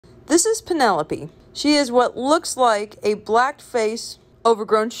This is Penelope. She is what looks like a black-faced,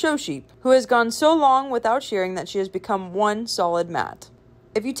 overgrown show sheep who has gone so long without shearing that she has become one solid mat.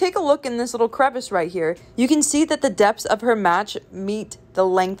 If you take a look in this little crevice right here, you can see that the depths of her match meet the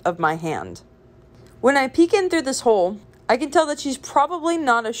length of my hand. When I peek in through this hole, I can tell that she's probably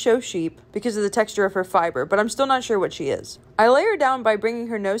not a show sheep because of the texture of her fiber, but I'm still not sure what she is. I lay her down by bringing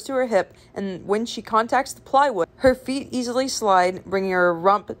her nose to her hip, and when she contacts the plywood, her feet easily slide, bringing her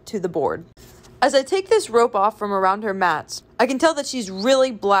rump to the board. As I take this rope off from around her mats, I can tell that she's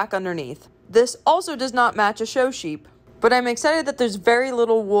really black underneath. This also does not match a show sheep, but I'm excited that there's very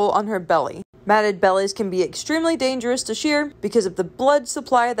little wool on her belly. Matted bellies can be extremely dangerous to shear because of the blood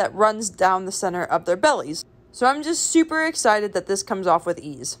supply that runs down the center of their bellies. So I'm just super excited that this comes off with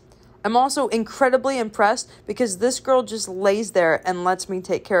ease. I'm also incredibly impressed because this girl just lays there and lets me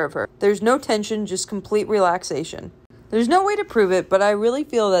take care of her. There's no tension, just complete relaxation. There's no way to prove it, but I really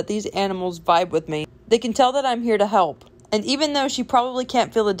feel that these animals vibe with me. They can tell that I'm here to help. And even though she probably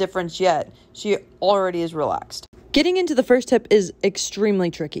can't feel the difference yet, she already is relaxed. Getting into the first tip is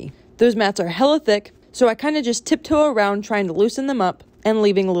extremely tricky. Those mats are hella thick, so I kind of just tiptoe around trying to loosen them up and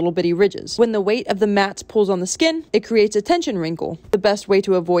leaving little bitty ridges. When the weight of the mats pulls on the skin, it creates a tension wrinkle. The best way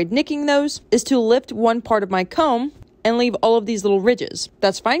to avoid nicking those is to lift one part of my comb and leave all of these little ridges.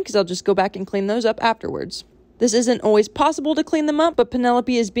 That's fine because I'll just go back and clean those up afterwards. This isn't always possible to clean them up, but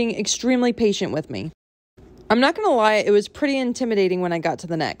Penelope is being extremely patient with me. I'm not gonna lie, it was pretty intimidating when I got to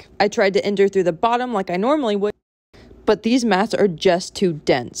the neck. I tried to enter through the bottom like I normally would, but these mats are just too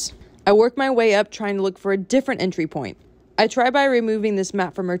dense. I work my way up trying to look for a different entry point. I try by removing this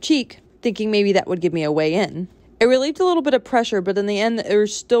mat from her cheek, thinking maybe that would give me a way in. It relieved a little bit of pressure, but in the end, there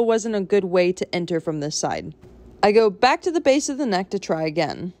still wasn't a good way to enter from this side. I go back to the base of the neck to try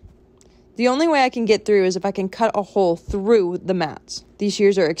again. The only way I can get through is if I can cut a hole through the mats. These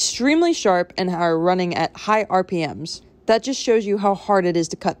shears are extremely sharp and are running at high RPMs. That just shows you how hard it is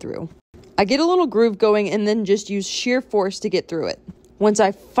to cut through. I get a little groove going and then just use sheer force to get through it. Once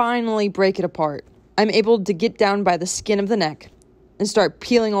I finally break it apart, I'm able to get down by the skin of the neck and start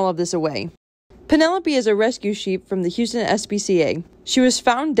peeling all of this away. Penelope is a rescue sheep from the Houston SPCA. She was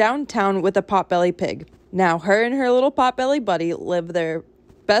found downtown with a potbelly pig. Now her and her little potbelly buddy live their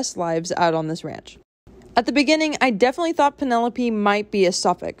best lives out on this ranch. At the beginning, I definitely thought Penelope might be a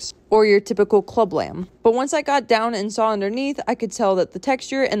suffix, or your typical club lamb. But once I got down and saw underneath, I could tell that the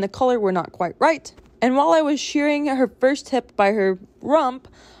texture and the color were not quite right. And while I was shearing her first hip by her rump,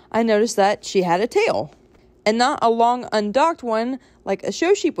 I noticed that she had a tail. And not a long undocked one like a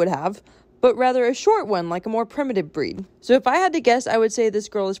show sheep would have, but rather a short one like a more primitive breed. So if I had to guess, I would say this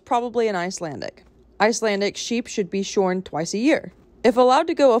girl is probably an Icelandic. Icelandic sheep should be shorn twice a year. If allowed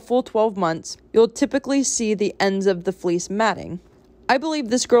to go a full 12 months, you'll typically see the ends of the fleece matting. I believe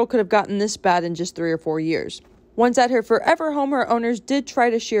this girl could have gotten this bad in just 3 or 4 years. Once at her forever home, her owners did try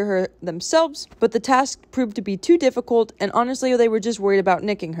to shear her themselves, but the task proved to be too difficult, and honestly, they were just worried about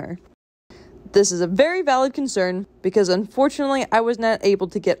nicking her. This is a very valid concern, because unfortunately, I was not able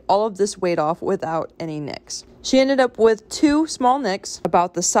to get all of this weight off without any nicks. She ended up with 2 small nicks,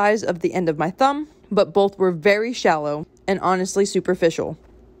 about the size of the end of my thumb, but both were very shallow and honestly superficial.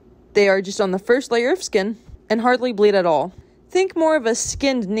 They are just on the first layer of skin and hardly bleed at all. Think more of a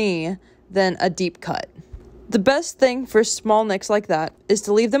skinned knee than a deep cut. The best thing for small nicks like that is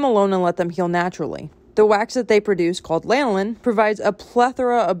to leave them alone and let them heal naturally. The wax that they produce, called lanolin, provides a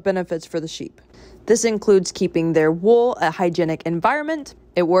plethora of benefits for the sheep. This includes keeping their wool a hygienic environment,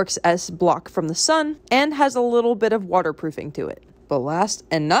 it works as block from the sun, and has a little bit of waterproofing to it. But last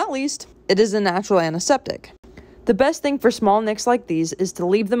and not least, it is a natural antiseptic. The best thing for small nicks like these is to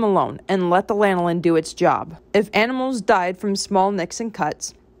leave them alone and let the lanolin do its job. If animals died from small nicks and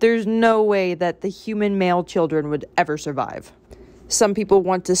cuts, there's no way that the human male children would ever survive. Some people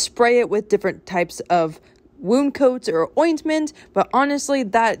want to spray it with different types of wound coats or ointment, but honestly,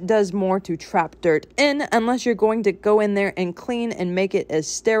 that does more to trap dirt in unless you're going to go in there and clean and make it a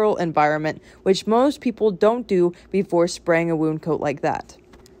sterile environment, which most people don't do before spraying a wound coat like that.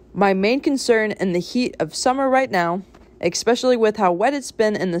 My main concern in the heat of summer right now, especially with how wet it's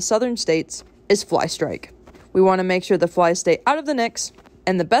been in the southern states, is fly strike. We want to make sure the flies stay out of the nicks,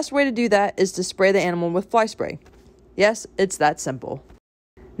 and the best way to do that is to spray the animal with fly spray. Yes, it's that simple.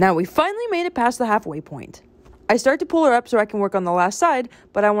 Now we finally made it past the halfway point. I start to pull her up so I can work on the last side,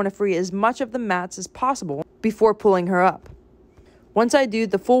 but I want to free as much of the mats as possible before pulling her up. Once I do,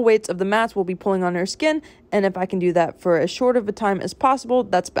 the full weights of the mats will be pulling on her skin, and if I can do that for as short of a time as possible,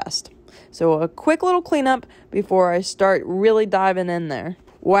 that's best. So a quick little cleanup before I start really diving in there.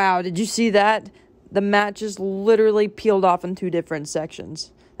 Wow, did you see that? The mat just literally peeled off in 2 different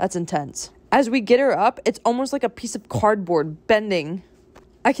sections. That's intense. As we get her up, it's almost like a piece of cardboard bending.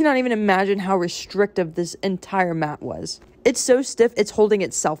 I cannot even imagine how restrictive this entire mat was. It's so stiff, it's holding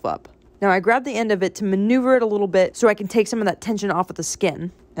itself up. Now I grab the end of it to maneuver it a little bit so I can take some of that tension off of the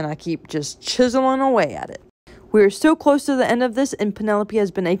skin. And I keep just chiseling away at it. We are so close to the end of this, and Penelope has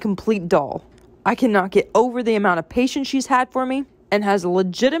been a complete doll. I cannot get over the amount of patience she's had for me, and has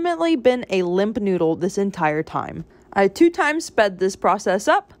legitimately been a limp noodle this entire time. I 2 times sped this process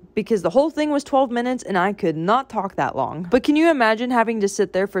up, because the whole thing was 12 minutes and I could not talk that long. But can you imagine having to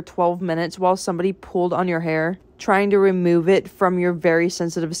sit there for 12 minutes while somebody pulled on your hair, trying to remove it from your very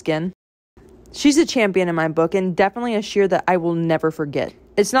sensitive skin? She's a champion in my book, and definitely a shear that I will never forget.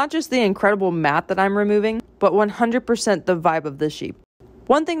 It's not just the incredible mat that I'm removing, but 100% the vibe of this sheep.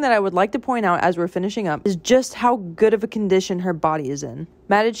 One thing that I would like to point out as we're finishing up is just how good of a condition her body is in.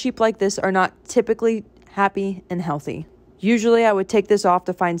 Matted sheep like this are not typically happy and healthy. Usually I would take this off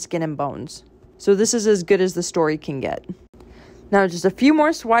to find skin and bones. So this is as good as the story can get. Now just a few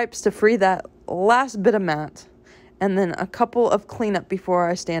more swipes to free that last bit of mat, and then a couple of cleanup before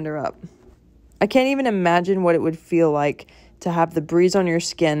I stand her up. I can't even imagine what it would feel like to have the breeze on your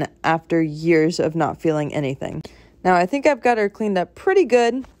skin after years of not feeling anything. Now I think I've got her cleaned up pretty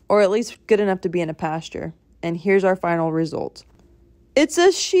good, or at least good enough to be in a pasture. And here's our final result. It's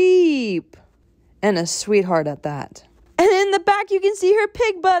a sheep! And a sweetheart at that. And in the back, you can see her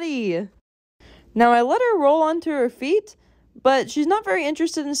pig buddy. Now, I let her roll onto her feet, but she's not very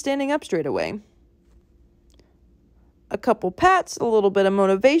interested in standing up straight away. A couple pats, a little bit of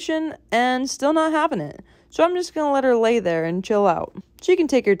motivation, and still not having it. So I'm just going to let her lay there and chill out. She can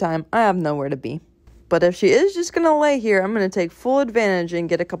take her time. I have nowhere to be. But if she is just going to lay here, I'm going to take full advantage and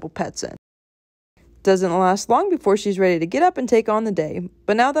get a couple pets in. Doesn't last long before she's ready to get up and take on the day.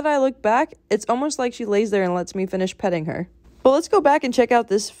 But now that I look back, it's almost like she lays there and lets me finish petting her. But let's go back and check out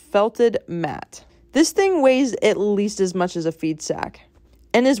this felted mat. This thing weighs at least as much as a feed sack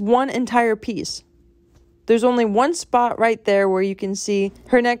and is one entire piece. There's only one spot right there where you can see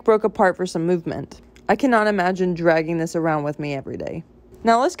her neck broke apart for some movement. I cannot imagine dragging this around with me every day.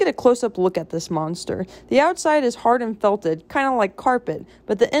 Now let's get a close-up look at this monster. The outside is hard and felted, kind of like carpet,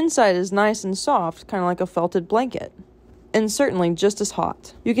 but the inside is nice and soft, kind of like a felted blanket. And certainly just as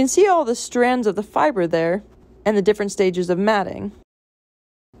hot. You can see all the strands of the fiber there, and the different stages of matting.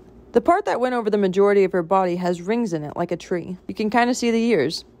 The part that went over the majority of her body has rings in it like a tree. You can kind of see the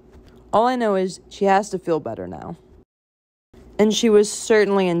ears. All I know is she has to feel better now. And she was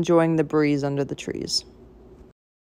certainly enjoying the breeze under the trees.